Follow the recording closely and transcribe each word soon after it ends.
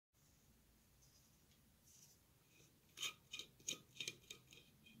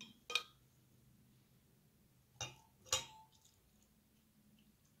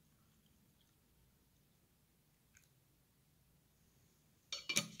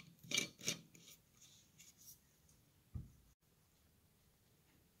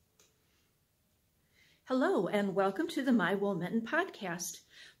Hello and welcome to the My Wool Mitten podcast.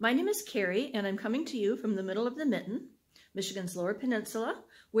 My name is Carrie and I'm coming to you from the middle of the Mitten, Michigan's Lower Peninsula,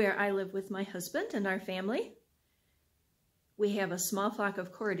 where I live with my husband and our family. We have a small flock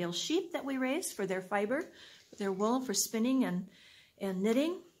of Corriedale sheep that we raise for their fiber, their wool for spinning and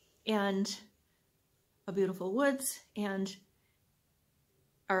knitting, and a beautiful woods, and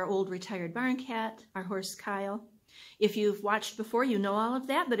our old retired barn cat, our horse Kyle. If you've watched before, you know all of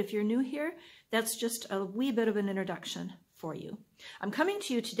that, but if you're new here, that's just a wee bit of an introduction for you. I'm coming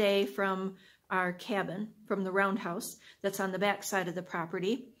to you today from our cabin, from the roundhouse that's on the back side of the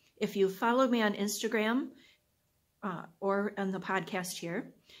property. If you follow me on Instagram or on the podcast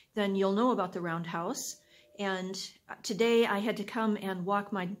here, then you'll know about the roundhouse. And today I had to come and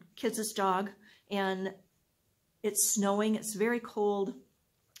walk my kids' dog, and it's snowing, it's very cold.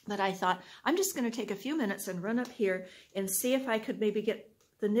 But I thought, I'm just going to take a few minutes and run up here and see if I could maybe get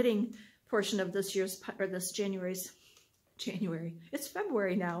the knitting portion of this year's, or this January, it's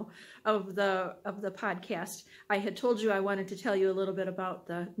February now, of the podcast. I had told you I wanted to tell you a little bit about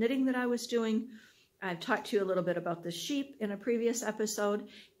the knitting that I was doing. I've talked to you a little bit about the sheep in a previous episode,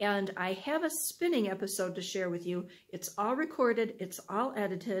 and I have a spinning episode to share with you. It's all recorded, it's all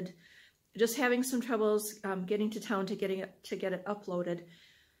edited, just having some troubles getting to town to get it uploaded.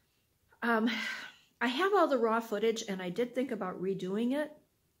 I have all the raw footage, and I did think about redoing it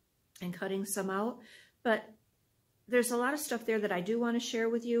and cutting some out, but there's a lot of stuff there that I do want to share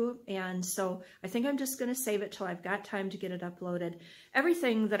with you, and so I think I'm just going to save it till I've got time to get it uploaded.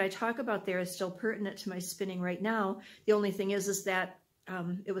 Everything that I talk about there is still pertinent to my spinning right now. The only thing is that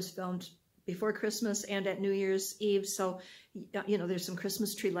it was filmed before Christmas and at New Year's Eve, so you know, there's some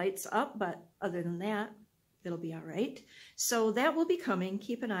Christmas tree lights up, but other than that, it'll be all right. So that will be coming.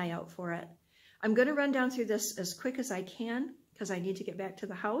 Keep an eye out for it. I'm going to run down through this as quick as I can because I need to get back to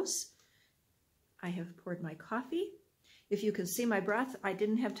the house. I have poured my coffee. If you can see my breath, I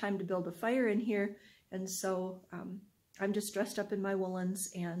didn't have time to build a fire in here, and so I'm just dressed up in my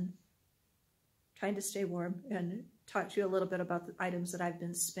woolens and trying to stay warm and talk to you a little bit about the items that I've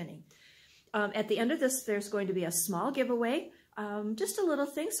been spinning. At the end of this, there's going to be a small giveaway. Just a little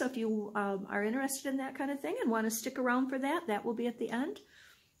thing, so if you are interested in that kind of thing and want to stick around for that, that will be at the end.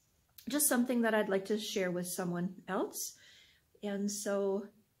 Just something that I'd like to share with someone else. And so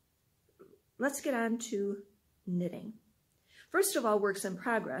let's get on to knitting. First of all, works in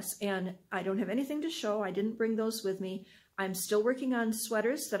progress, and I don't have anything to show. I didn't bring those with me. I'm still working on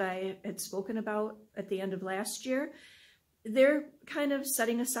sweaters that I had spoken about at the end of last year. They're kind of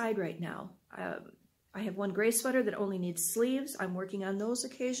setting aside right now. I have one gray sweater that only needs sleeves. I'm working on those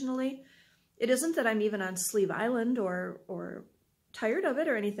occasionally. It isn't that I'm even on Sleeve Island or tired of it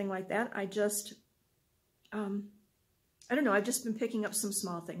or anything like that. I just, I don't know, I've just been picking up some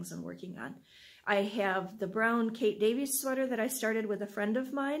small things and working on. I have the brown Kate Davies sweater that I started with a friend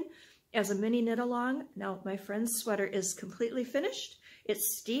of mine as a mini knit along. Now my friend's sweater is completely finished.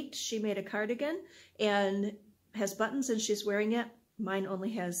 It's steeked. She made a cardigan and has buttons and she's wearing it. Mine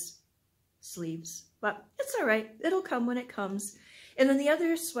only has sleeves, but it's all right. It'll come when it comes. And then the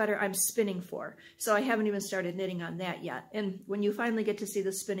other sweater I'm spinning for, so I haven't even started knitting on that yet. And when you finally get to see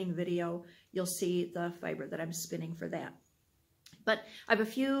the spinning video, you'll see the fiber that I'm spinning for that. But I have a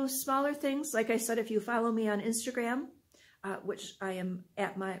few smaller things. Like I said, if you follow me on Instagram, which I am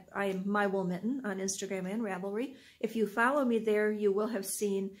mywoolmitten on Instagram and Ravelry. If you follow me there, you will have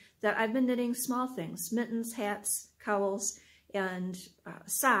seen that I've been knitting small things, mittens, hats, cowls, and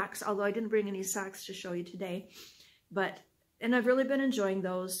socks, although I didn't bring any socks to show you today. And I've really been enjoying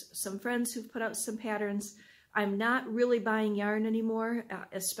those. Some friends who've put out some patterns. I'm not really buying yarn anymore,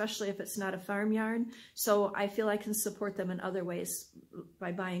 especially if it's not a farm yarn. So I feel I can support them in other ways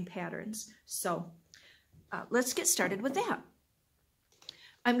by buying patterns. So let's get started with that.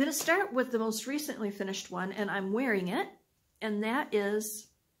 I'm going to start with the most recently finished one, and I'm wearing it. And that is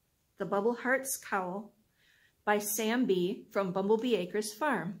the Bubble Hearts Cowl by Sam B. from BumbleBee Acres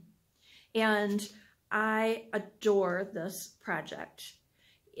Farm. And I adore this project.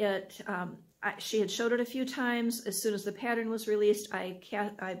 She had showed it a few times. As soon as the pattern was released, I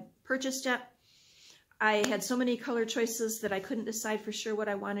purchased it. I had so many color choices that I couldn't decide for sure what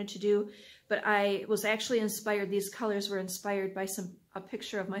I wanted to do, but I was actually inspired. These colors were inspired by a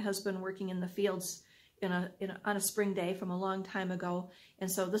picture of my husband working in the fields on a spring day from a long time ago. And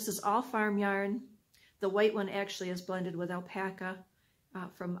so this is all farm yarn. The white one actually is blended with alpaca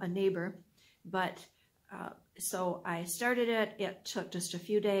from a neighbor, but so I started it. It took just a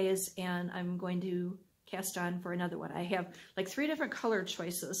few days, and I'm going to cast on for another one. I have like 3 different color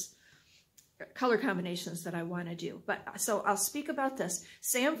choices, color combinations that I want to do. But so I'll speak about this.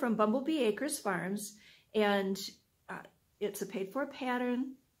 Sam from BumbleBee Acres Farms And it's a paid for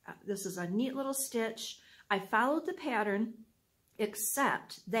pattern. This is a neat little stitch. I followed the pattern,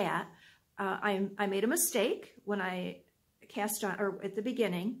 except that I made a mistake when I cast on, or at the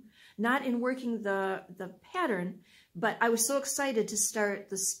beginning, not in working the pattern, but I was so excited to start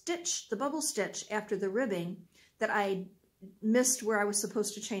the stitch, the bubble stitch after the ribbing, that I missed where I was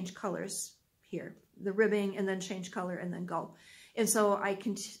supposed to change colors here, the ribbing, and then change color and then go. And so I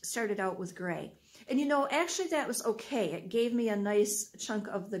started out with gray. And you know, actually that was okay. It gave me a nice chunk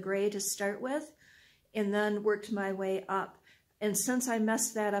of the gray to start with, and then worked my way up. And since I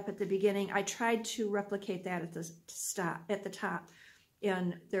messed that up at the beginning, I tried to replicate that at the top.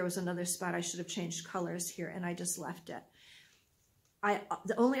 And there was another spot I should have changed colors here, and I just left it.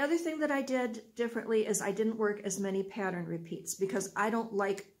 The only other thing that I did differently is I didn't work as many pattern repeats, because I don't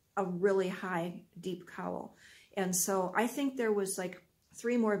like a really high, deep cowl. And so I think there was like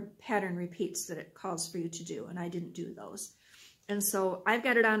 3 more pattern repeats that it calls for you to do, and I didn't do those. And so I've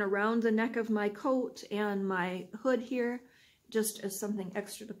got it on around the neck of my coat and my hood here, just as something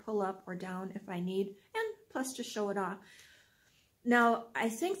extra to pull up or down if I need, and plus to show it off. Now, I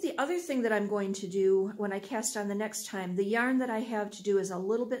think the other thing that I'm going to do when I cast on the next time, the yarn that I have to do is a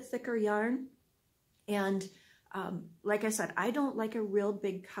little bit thicker yarn. And like I said, I don't like a real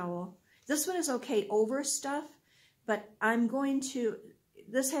big cowl. This one is okay over stuff, but I'm going to,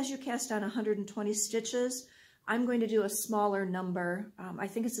 this has you cast on 120 stitches. I'm going to do a smaller number. I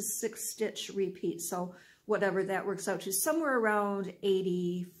think it's a 6-stitch repeat, so whatever that works out to, somewhere around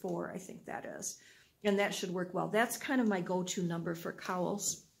 84, I think that is. And that should work well. That's kind of my go-to number for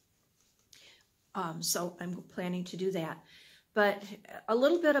cowls. So I'm planning to do that. But a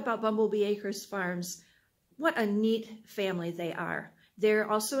little bit about BumbleBee Acres Farms. What a neat family they are. They're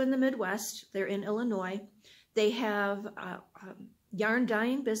also in the Midwest. They're in Illinois. They have a yarn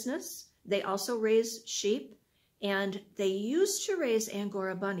dyeing business. They also raise sheep. And they used to raise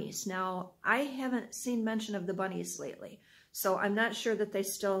Angora bunnies. Now, I haven't seen mention of the bunnies lately, so I'm not sure that they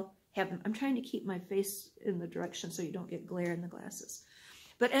still have them. I'm trying to keep my face in the direction so you don't get glare in the glasses.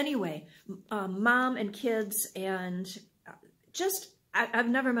 But anyway, mom and kids, and I've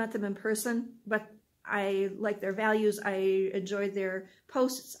never met them in person, but I like their values. I enjoy their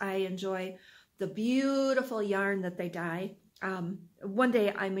posts. I enjoy the beautiful yarn that they dye. One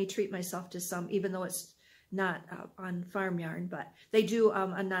day I may treat myself to some, even though it's not on farm yarn, but they do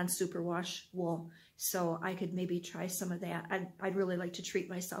a non-superwash wool, so I could maybe try some of that. I'd really like to treat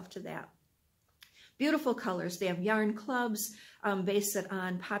myself to that. Beautiful colors. They have yarn clubs, base it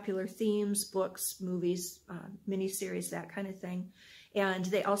on popular themes, books, movies, miniseries, that kind of thing. And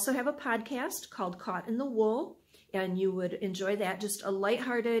they also have a podcast called Caught in the Wool, and you would enjoy that. Just a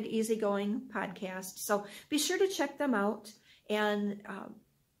lighthearted, easygoing podcast. So be sure to check them out and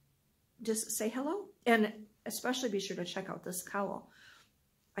just say hello. And especially be sure to check out this cowl.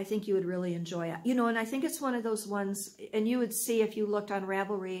 I think you would really enjoy it. You know, and I think it's one of those ones, and you would see if you looked on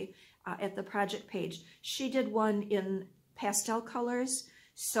Ravelry at the project page, she did one in pastel colors,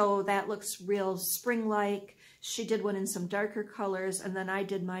 so that looks real spring-like. She did one in some darker colors, and then I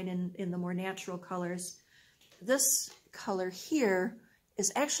did mine in the more natural colors. This color here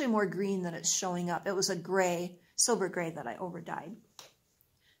is actually more green than it's showing up. It was a gray, silver gray that I overdyed.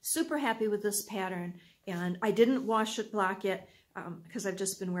 Super happy with this pattern, and I didn't wash it, block it, because I've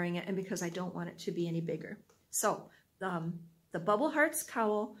just been wearing it and because I don't want it to be any bigger. So, the Bubble Hearts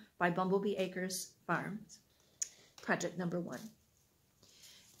Cowl by BumbleBee Acres Farms, project number 1.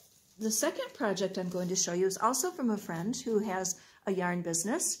 The second project I'm going to show you is also from a friend who has a yarn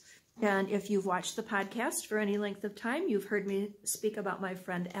business, and if you've watched the podcast for any length of time, you've heard me speak about my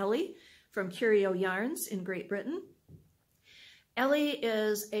friend Ellie from Curio Yarns in Great Britain. Ellie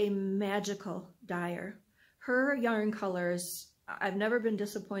is a magical dyer. Her yarn colors, I've never been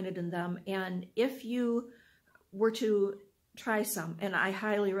disappointed in them. And if you were to try some, and I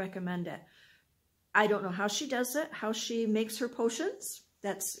highly recommend it, I don't know how she does it, how she makes her potions.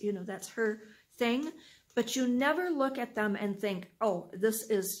 That's, you know, that's her thing. But you never look at them and think, oh, this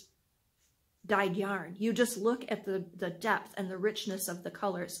is dyed yarn. You just look at the depth and the richness of the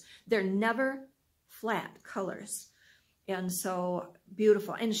colors. They're never flat colors. And so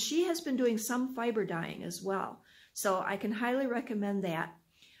beautiful. And she has been doing some fiber dyeing as well. So I can highly recommend that.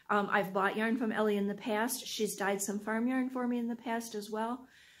 I've bought yarn from Ellie in the past. She's dyed some farm yarn for me in the past as well.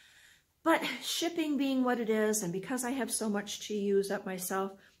 But shipping being what it is, and because I have so much to use up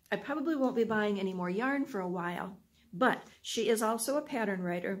myself, I probably won't be buying any more yarn for a while. But she is also a pattern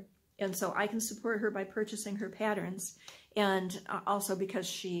writer, and so I can support her by purchasing her patterns, and also because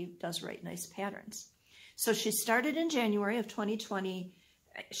she does write nice patterns. So she started in January of 2020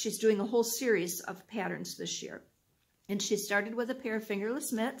 she's doing a whole series of patterns this year. And she started with a pair of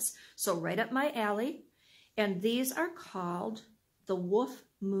fingerless mitts, so right up my alley. And these are called the Wolf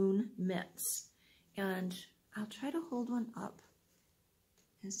Moon Mitts. And I'll try to hold one up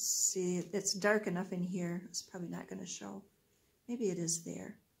and see. It's dark enough in here. It's probably not going to show. Maybe it is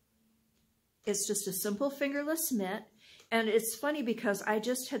there. It's just a simple fingerless mitt. And it's funny because I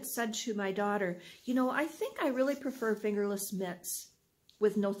just had said to my daughter, you know, I think I really prefer fingerless mitts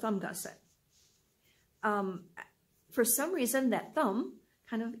with no thumb gusset. For some reason, that thumb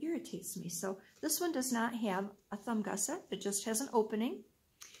kind of irritates me. So this one does not have a thumb gusset. It just has an opening.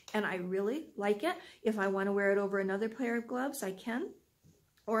 And I really like it. If I want to wear it over another pair of gloves, I can.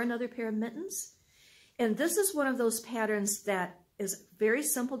 Or another pair of mittens. And this is one of those patterns that is very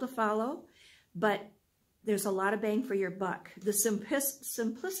simple to follow, but there's a lot of bang for your buck. The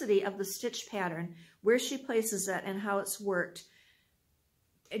simplicity of the stitch pattern, where she places it and how it's worked,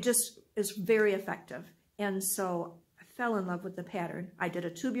 it just is very effective. And so I fell in love with the pattern. I did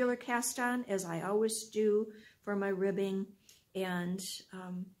a tubular cast on, as I always do for my ribbing. And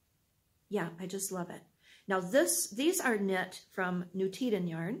yeah, I just love it. Now these are knit from Nutiden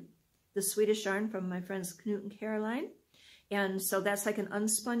yarn, the Swedish yarn from my friends Knut and Caroline. And so that's like an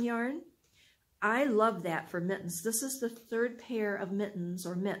unspun yarn. I love that for mittens. This is the third pair of mittens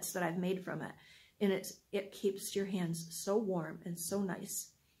or mitts that I've made from it. And it keeps your hands so warm and so nice.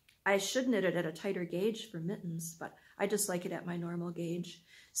 I should knit it at a tighter gauge for mittens, but I just like it at my normal gauge.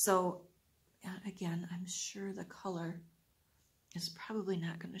 So again, I'm sure the color is probably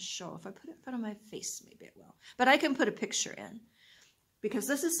not going to show. If I put it in front of my face, maybe it will. But I can put a picture in because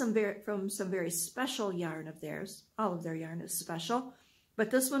this is from some very special yarn of theirs. All of their yarn is special. But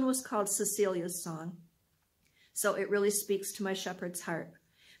this one was called Cecilia's Song. So it really speaks to my shepherd's heart.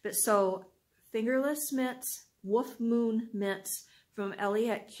 But so fingerless mitts, Wolf Moon mitts from Ellie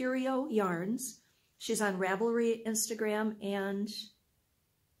at Curio Yarns. She's on Ravelry, Instagram, and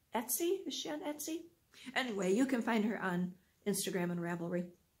Etsy. Is she on Etsy? Anyway, you can find her on Instagram and Ravelry.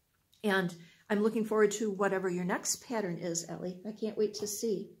 And I'm looking forward to whatever your next pattern is, Ellie. I can't wait to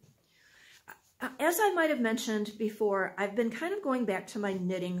see. As I might have mentioned before, I've been kind of going back to my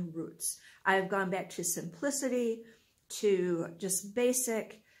knitting roots. I've gone back to simplicity, to just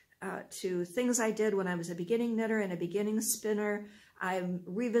basic, to things I did when I was a beginning knitter and a beginning spinner. I'm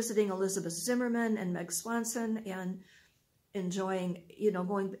revisiting Elizabeth Zimmerman and Meg Swanson and enjoying, you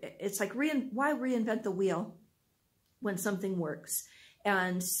know, it's like, why reinvent the wheel when something works?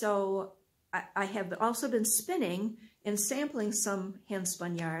 And so I have also been spinning and sampling some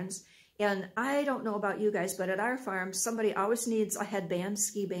hand-spun yarns. And I don't know about you guys, but at our farm, somebody always needs a headband,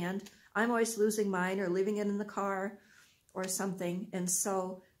 ski band. I'm always losing mine or leaving it in the car or something. And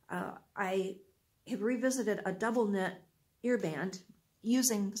so I have revisited a double knit earband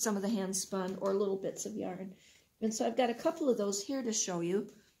using some of the hand spun or little bits of yarn. And so I've got a couple of those here to show you.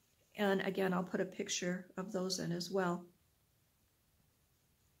 And again, I'll put a picture of those in as well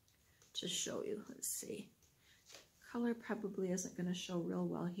to show you. Let's see. Color probably isn't going to show real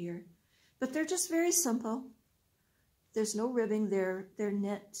well here. But they're just very simple. There's no ribbing. They're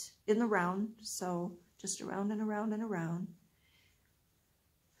knit in the round, so just around and around and around.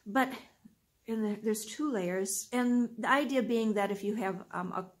 But there's 2 layers, and the idea being that if you have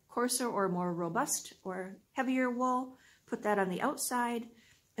a coarser or more robust or heavier wool, put that on the outside,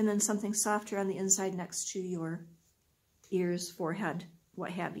 and then something softer on the inside next to your ears, forehead,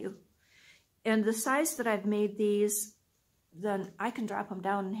 what have you. And the size that I've made these, then I can drop them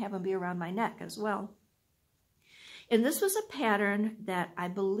down and have them be around my neck as well. And this was a pattern that I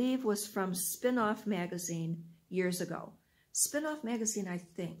believe was from Spin-Off magazine years ago. Spin-Off magazine, I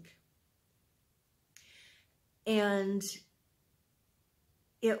think. And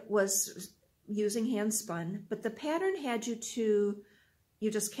it was using hand spun, but the pattern had you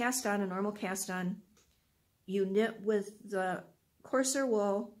just cast on a normal cast on, you knit with the coarser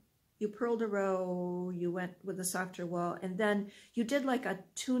wool, you purled a row, you went with the softer wool, and then you did like a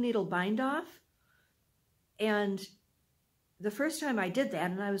 2-needle bind off. And the first time I did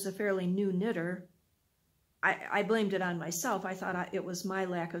that, and I was a fairly new knitter, I blamed it on myself. I thought it was my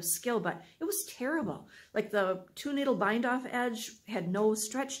lack of skill, but it was terrible. Like the 2-needle bind off edge had no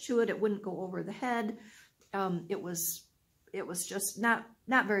stretch to it. It wouldn't go over the head. It was just not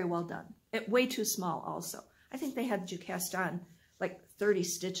very well done. Way too small also. I think they had you cast on like 30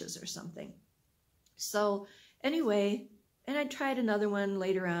 stitches or something. So anyway, and I tried another one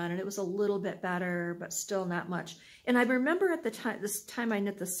later on, and it was a little bit better, but still not much. And I remember at the time, this time I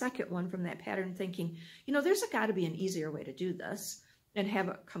knit the second one from that pattern thinking, you know, there's got to be an easier way to do this and have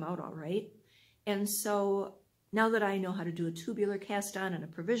it come out all right. And so now that I know how to do a tubular cast on and a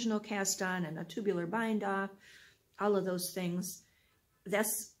provisional cast on and a tubular bind off, all of those things,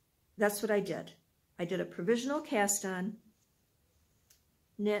 that's what I did. I did a provisional cast on,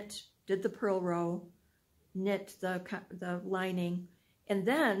 knit, did the purl row, knit the lining, and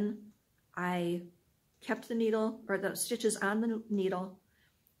then I kept the needle or the stitches on the needle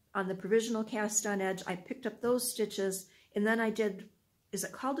on the provisional cast on edge. I picked up those stitches, and then I did, is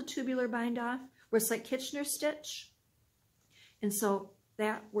it called a tubular bind off, where it's like Kitchener stitch? And so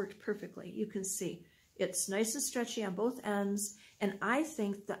that worked perfectly. You can see it's nice and stretchy on both ends, and I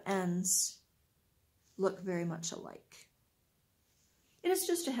think the ends look very much alike. And it's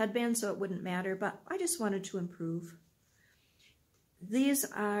just a headband, so it wouldn't matter, but I just wanted to improve. These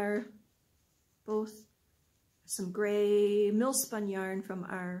are both some gray mill-spun yarn from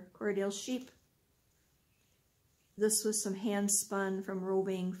our Corriedale sheep. This was some hand-spun from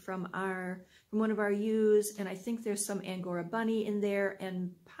roving from one of our ewes, and I think there's some Angora bunny in there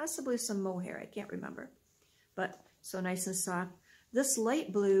and possibly some mohair. I can't remember, but so nice and soft. This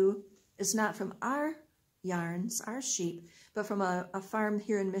light blue is not from our yarns, our sheep, but from a farm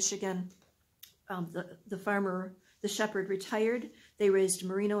here in Michigan. The farmer, the shepherd, retired. They raised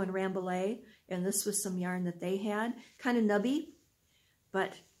merino and rambouillet, and this was some yarn that they had. Kind of nubby,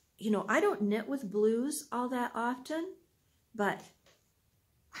 but you know, I don't knit with blues all that often, but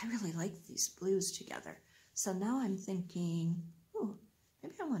I really like these blues together. So now I'm thinking, oh,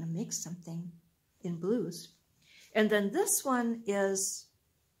 maybe I want to make something in blues. And then this one has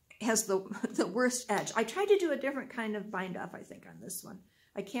the worst edge. I tried to do a different kind of bind off, I think, on this one.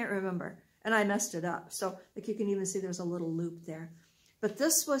 I can't remember, and I messed it up. So like you can even see there's a little loop there. But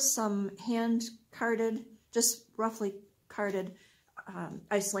this was some hand carded, just roughly carded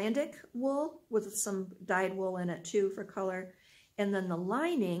Icelandic wool with some dyed wool in it too for color. And then the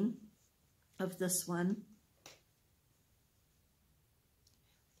lining of this one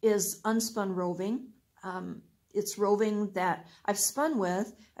is unspun roving. It's roving that I've spun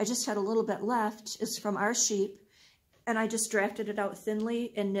with. I just had a little bit left. It's from our sheep, and I just drafted it out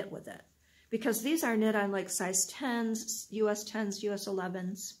thinly and knit with it. Because these are knit on like size 10s, US 10s, US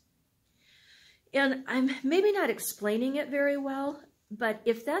 11s. And I'm maybe not explaining it very well, but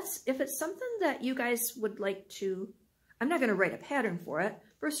if it's something that you guys would like to, I'm not going to write a pattern for it.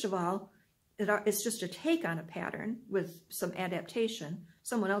 First of all, it's just a take on a pattern with some adaptation.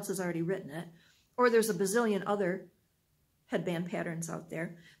 Someone else has already written it. Or there's a bazillion other headband patterns out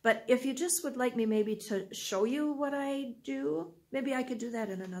there. But if you just would like me maybe to show you what I do, maybe I could do that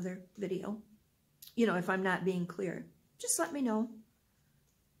in another video. You know, if I'm not being clear, just let me know.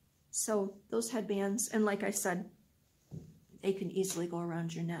 So those headbands, and like I said, they can easily go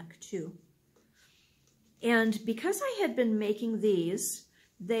around your neck too. And because I had been making these,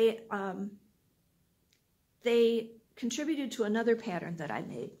 they contributed to another pattern that I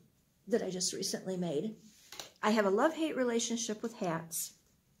made, that I just recently made. I have a love-hate relationship with hats,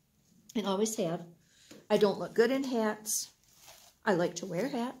 and always have. I don't look good in hats. I like to wear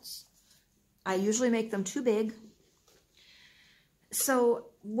hats. I usually make them too big. So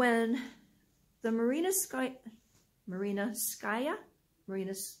when the Marina,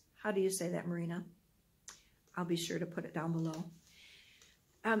 how do you say that, Marina? I'll be sure to put it down below.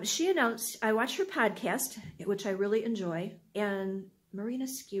 She announced, I watch her podcast, which I really enjoy, and Marina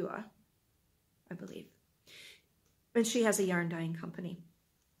Skua, I believe. And she has a yarn dyeing company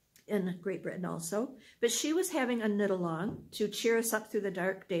in Great Britain also. But she was having a knit along to cheer us up through the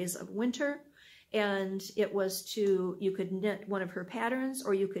dark days of winter. And it was you could knit one of her patterns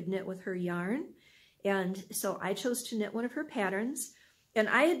or you could knit with her yarn. And so I chose to knit one of her patterns. And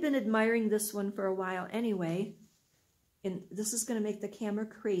I had been admiring this one for a while anyway. And this is going to make the camera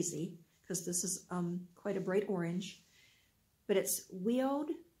crazy because this is quite a bright orange. But it's WEOD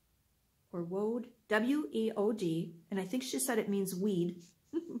or WOD, W-E-O-D. And I think she said it means weed.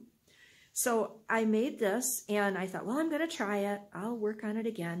 So I made this and I thought, well, I'm going to try it. I'll work on it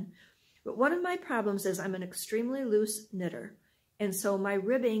again. But one of my problems is I'm an extremely loose knitter. And so my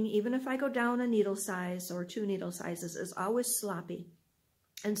ribbing, even if I go down a needle size or 2 needle sizes, is always sloppy.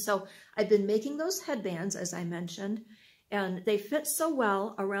 And so I've been making those headbands, as I mentioned, and they fit so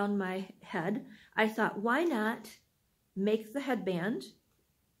well around my head. I thought, why not make the headband,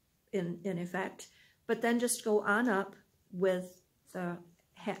 in effect, but then just go on up with the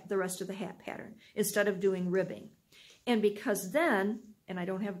rest of the hat pattern instead of doing ribbing. And because then, and I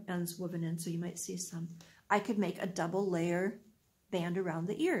don't have ends woven in, so you might see some, I could make a double layer band around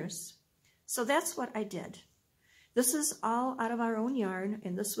the ears. So that's what I did. This is all out of our own yarn,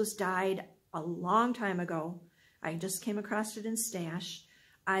 and this was dyed a long time ago. I just came across it in stash.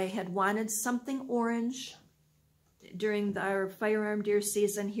 I had wanted something orange during our firearm deer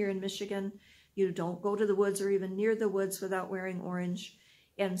season here in Michigan. You don't go to the woods or even near the woods without wearing orange.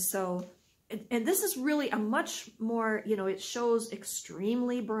 And so, and this is really a much more, you know, it shows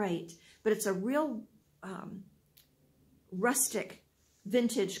extremely bright, but it's a real rustic,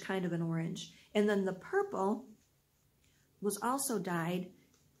 vintage kind of an orange. And then the purple was also dyed,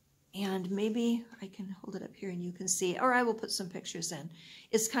 and maybe I can hold it up here and you can see, or I will put some pictures in.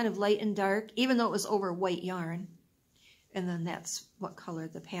 It's kind of light and dark, even though it was over white yarn. And then that's what color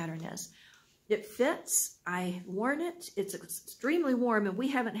the pattern is. It fits. I've worn it. It's extremely warm, and we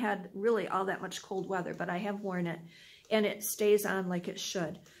haven't had really all that much cold weather, but I have worn it, and it stays on like it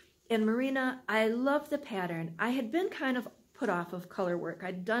should. And Marina, I love the pattern. I had been kind of put off of color work.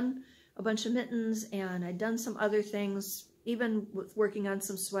 I'd done a bunch of mittens, and I'd done some other things, even with working on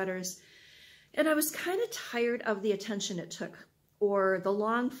some sweaters. And I was kind of tired of the attention it took, or the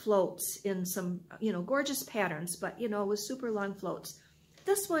long floats in some, you know, gorgeous patterns, but, you know, with super long floats.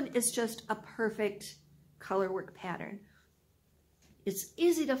 This one is just a perfect color work pattern. It's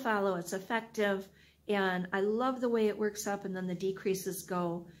easy to follow, it's effective, and I love the way it works up and then the decreases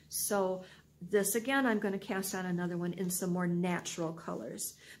go. So this, again, I'm going to cast on another one in some more natural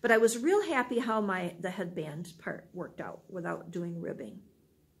colors. But I was real happy how the headband part worked out without doing ribbing.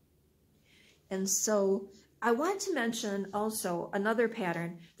 And so I want to mention also another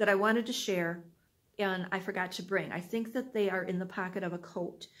pattern that I wanted to share, and I forgot to bring. I think that they are in the pocket of a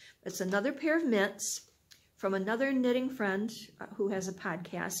coat. It's another pair of mitts from another knitting friend who has a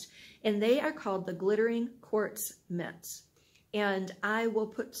podcast, and they are called the Glittering Quartz Mitts. And I will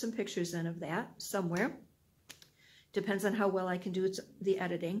put some pictures in of that somewhere. Depends on how well I can do the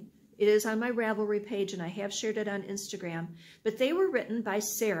editing. It is on my Ravelry page, and I have shared it on Instagram. But they were written by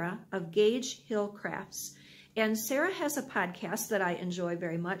Sarah of Gage Hill Crafts. And Sarah has a podcast that I enjoy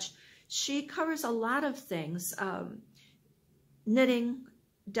very much. She covers a lot of things, knitting,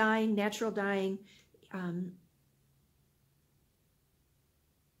 dyeing, natural dyeing,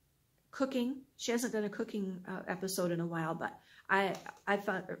 cooking. She hasn't done a cooking episode in a while, but I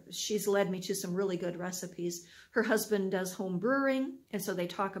found she's led me to some really good recipes. Her husband does home brewing, and so they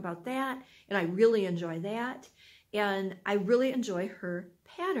talk about that, and I really enjoy that. And I really enjoy her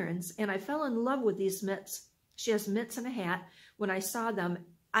patterns, and I fell in love with these mitts. She has mitts and a hat. When I saw them,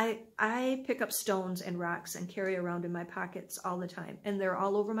 I pick up stones and rocks and carry around in my pockets all the time, and they're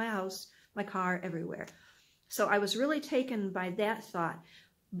all over my house, my car, everywhere. So I was really taken by that thought.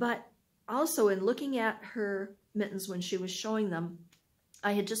 But also in looking at her mittens when she was showing them,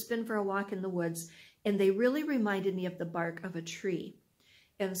 I had just been for a walk in the woods, and they really reminded me of the bark of a tree.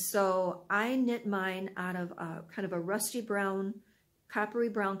 And so I knit mine out of kind of a rusty brown, coppery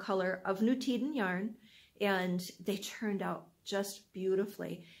brown color of New Teden yarn, and they turned out just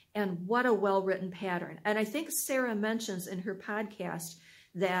beautifully. And what a well-written pattern. And I think Sarah mentions in her podcast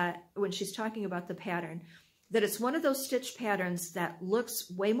that when she's talking about the pattern, that it's one of those stitch patterns that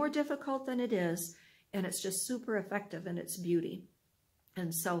looks way more difficult than it is, and it's just super effective in its beauty.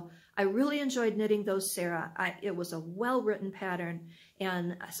 And so I really enjoyed knitting those, Sarah. It was a well-written pattern,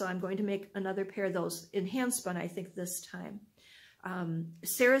 and so I'm going to make another pair of those in HANDSPUN, I think, this time.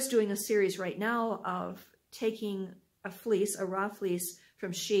 Sarah's doing a series right now of taking a fleece, a raw fleece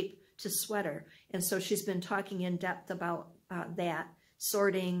from sheep to sweater. And so she's been talking in depth about that,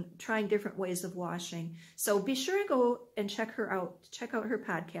 sorting, trying different ways of washing. So be sure and go and check her out. Check out her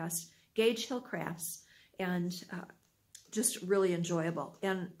podcast, Gage Hill Crafts, and just really enjoyable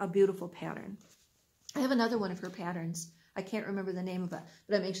and a beautiful pattern. I have another one of her patterns. I can't remember the name of it,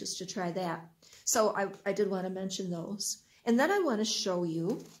 but I'm anxious to try that. So I did want to mention those. And then I want to show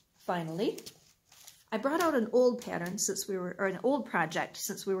you, finally, I brought out an old pattern or an old project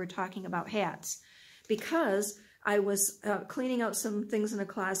since we were talking about hats, because I was cleaning out some things in a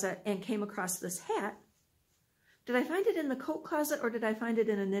closet and came across this hat. Did I find it in the coat closet or did I find it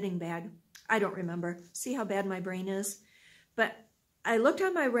in a knitting bag? I don't remember. See how bad my brain is? But I looked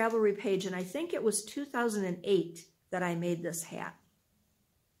on my Ravelry page, and I think it was 2008 that I made this hat.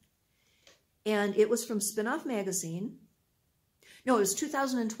 And it was from Spin-Off Magazine. No, it was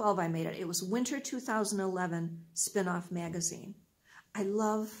 2012 I made it. It was Winter 2011 Spin-Off Magazine. I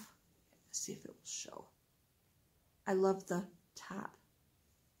love, let's see if it will show. I love the top.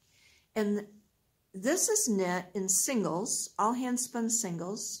 And this is knit in singles, all hand-spun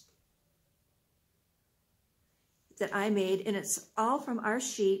singles that I made, and it's all from our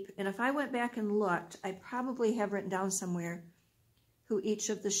sheep. And if I went back and looked, I probably have written down somewhere who each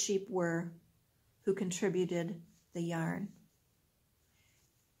of the sheep were who contributed the yarn.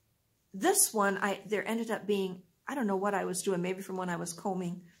 This one, there ended up being, I don't know what I was doing, maybe from when I was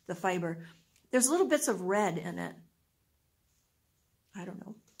combing the fiber. There's little bits of red in it. I don't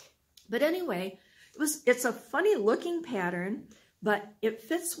know. But anyway, it's a funny looking pattern, but it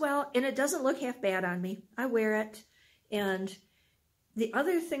fits well and it doesn't look half bad on me. I wear it. And the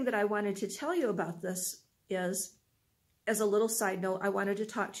other thing that I wanted to tell you about this is, as a little side note, I wanted to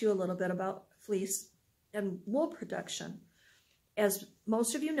talk to you a little bit about fleece and wool production. As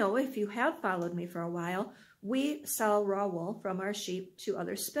most of you know, if you have followed me for a while, we sell raw wool from our sheep to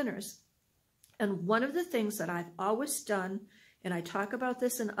other spinners. And one of the things that I've always done, and I talk about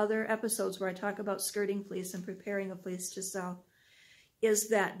this in other episodes where I talk about skirting fleece and preparing a fleece to sell, is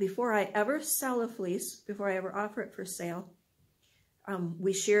that before I ever sell a fleece, before I ever offer it for sale,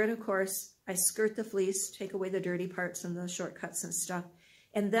 we shear it, of course. I skirt the fleece, take away the dirty parts and the shortcuts and stuff.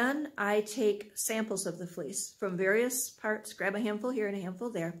 And then I take samples of the fleece from various parts, grab a handful here and a handful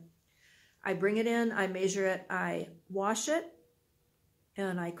there. I bring it in, I measure it, I wash it,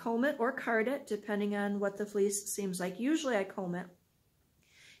 and I comb it or card it, depending on what the fleece seems like. Usually I comb it.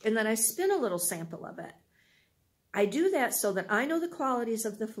 And then I spin a little sample of it. I do that so that I know the qualities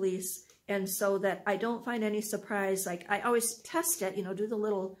of the fleece and so that I don't find any surprise. Like, I always test it, you know, do the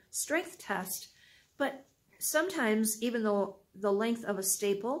little strength test. But sometimes, even though the length of a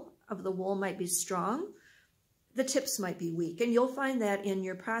staple of the wool might be strong, the tips might be weak. And you'll find that in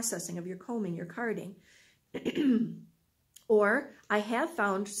your processing of your combing, your carding. Or I have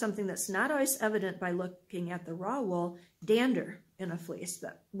found something that's not always evident by looking at the raw wool, dander in a fleece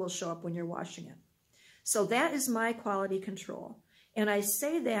that will show up when you're washing it. So that is my quality control. And I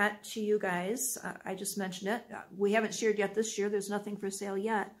say that to you guys, I just mentioned it. We haven't sheared yet this year. There's nothing for sale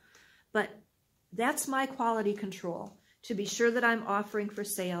yet. But that's my quality control, to be sure that I'm offering for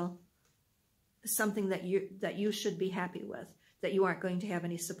sale something that you should be happy with, that you aren't going to have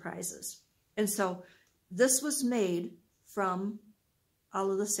any surprises. And so this was made from all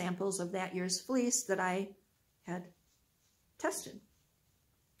of the samples of that year's fleece that I had tested.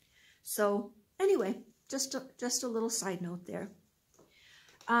 So anyway, just a little side note there.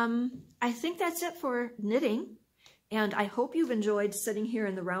 I think that's it for knitting, and I hope you've enjoyed sitting here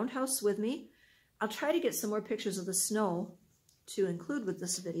in the roundhouse with me. I'll try to get some more pictures of the snow to include with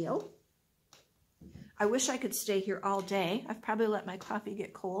this video. I wish I could stay here all day. I've probably let my coffee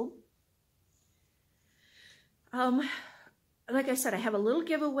get cold. Like I said, I have a little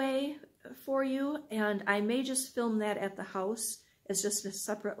giveaway for you, and I may just film that at the house as just a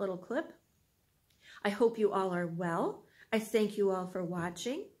separate little clip. I hope you all are well. I thank you all for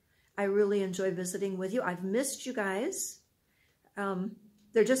watching. I really enjoy visiting with you. I've missed you guys.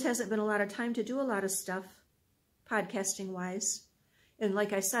 There just hasn't been a lot of time to do a lot of stuff, podcasting-wise. And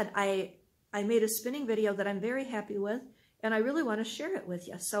like I said, I made a spinning video that I'm very happy with, and I really want to share it with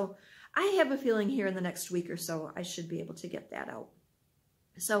you. So I have a feeling here in the next week or so, I should be able to get that out.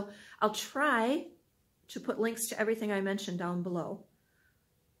 So I'll try to put links to everything I mentioned down below.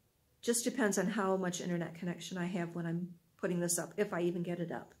 Just depends on how much internet connection I have when I'm putting this up, if I even get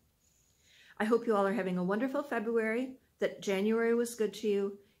it up. I hope you all are having a wonderful February, that January was good to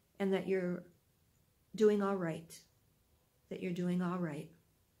you, and that you're doing all right. That you're doing all right.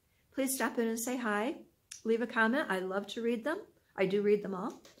 Please stop in and say hi. Leave a comment. I love to read them. I do read them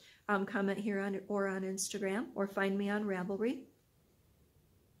all. Comment here on Instagram, or find me on Ravelry.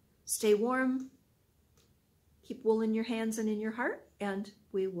 Stay warm. Keep wool in your hands and in your heart, and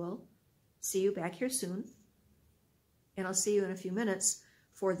we will see you back here soon. And I'll see you in a few minutes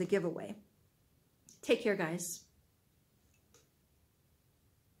for the giveaway. Take care, guys.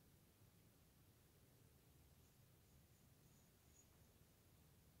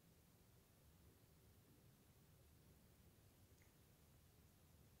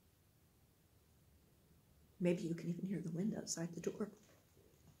 Maybe you can even hear the wind outside the door.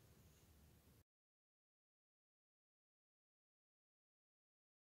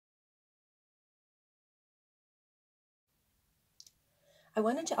 I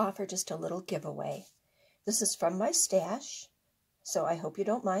wanted to offer just a little giveaway. This is from my stash, so I hope you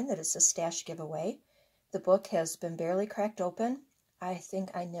don't mind that it's a stash giveaway. The book has been barely cracked open. I think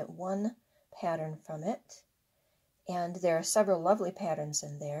I knit one pattern from it, and there are several lovely patterns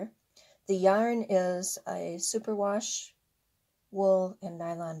in there. The yarn is a superwash wool and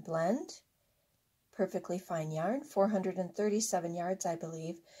nylon blend. Perfectly fine yarn, 437 yards, I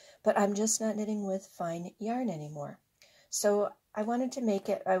believe, but I'm just not knitting with fine yarn anymore. So I wanted to make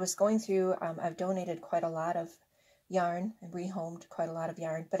it, I was going through, I've donated quite a lot of yarn and rehomed quite a lot of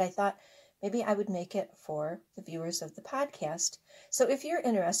yarn, but I thought maybe I would make it for the viewers of the podcast. So if you're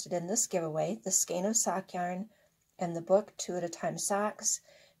interested in this giveaway, the skein of sock yarn and the book 2 at a Time Socks,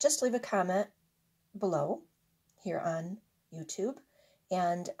 just leave a comment below here on YouTube.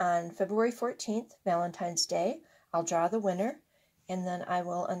 And on February 14th, Valentine's Day, I'll draw the winner, and then I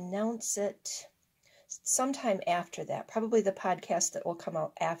will announce it sometime after that, probably the podcast that will come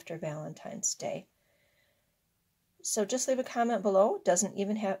out after Valentine's Day. So just leave a comment below. Doesn't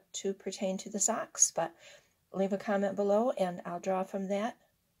even have to pertain to the socks, but leave a comment below and I'll draw from that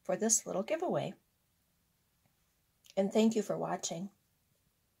for this little giveaway. And thank you for watching.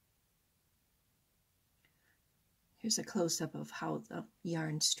 Here's a close-up of how the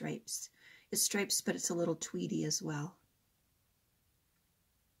yarn stripes. It stripes, but it's a little tweedy as well.